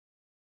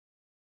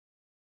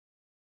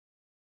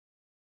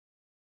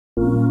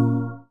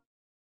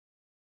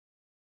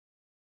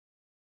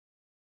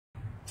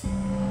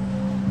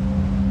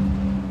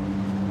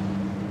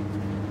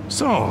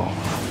So,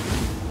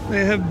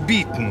 they have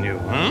beaten you,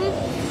 huh?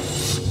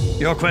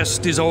 Your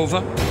quest is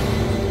over?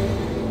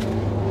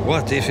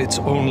 What if it's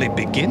only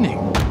beginning?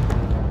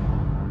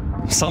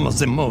 Some of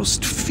the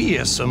most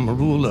fearsome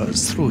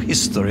rulers through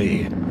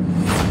history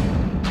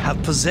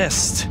have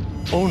possessed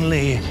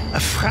only a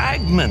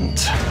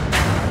fragment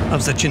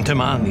of the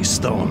Chintamani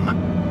stone.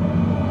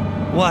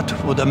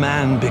 What would a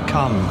man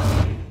become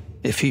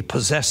if he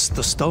possessed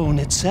the stone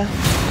itself?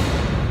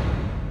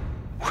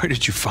 Where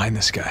did you find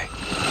this guy?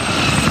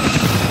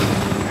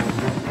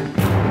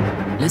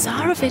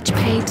 Lazarevich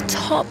paid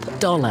top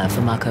dollar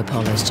for Marco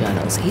Polo's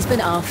journals. He's been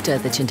after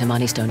the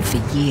Chintamani stone for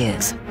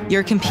years.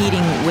 You're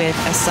competing with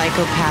a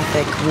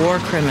psychopathic war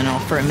criminal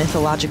for a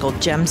mythological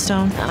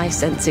gemstone? I'm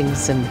sensing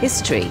some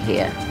history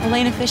here.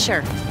 Elena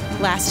Fisher,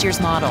 last year's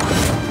model.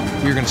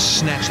 You're gonna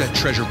snatch that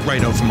treasure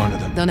right out from under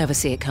them. They'll never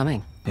see it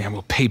coming. Yeah,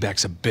 well,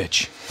 payback's a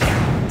bitch.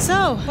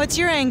 So, what's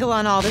your angle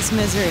on all this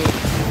misery?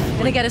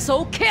 Gonna get us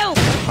all killed!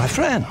 My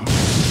friend,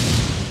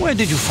 where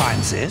did you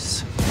find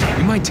this?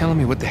 You mind telling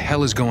me what the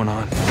hell is going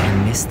on?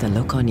 I miss the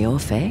look on your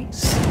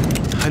face.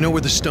 I know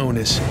where the stone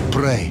is.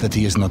 Pray that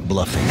he is not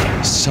bluffing.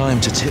 It's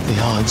time to tip the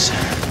odds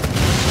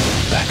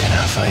back in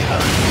our favor.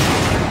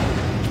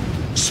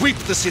 Sweep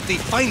the city,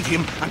 find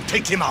him, and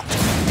take him out.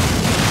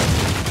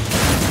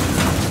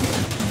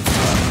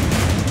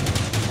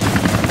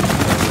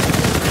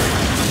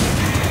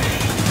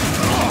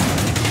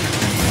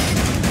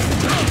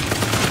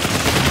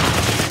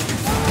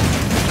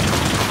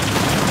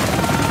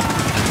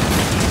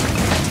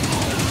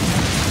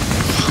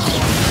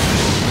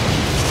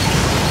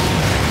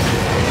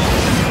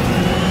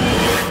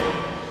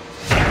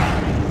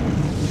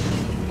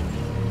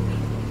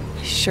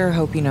 Sure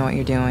hope you know what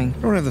you're doing.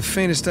 I don't have the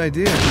faintest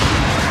idea.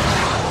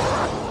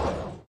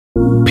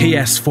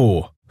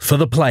 PS4 for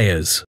the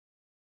players.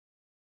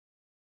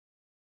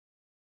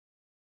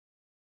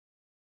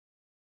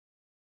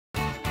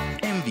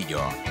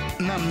 М.Видео.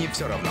 Нам не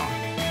все равно.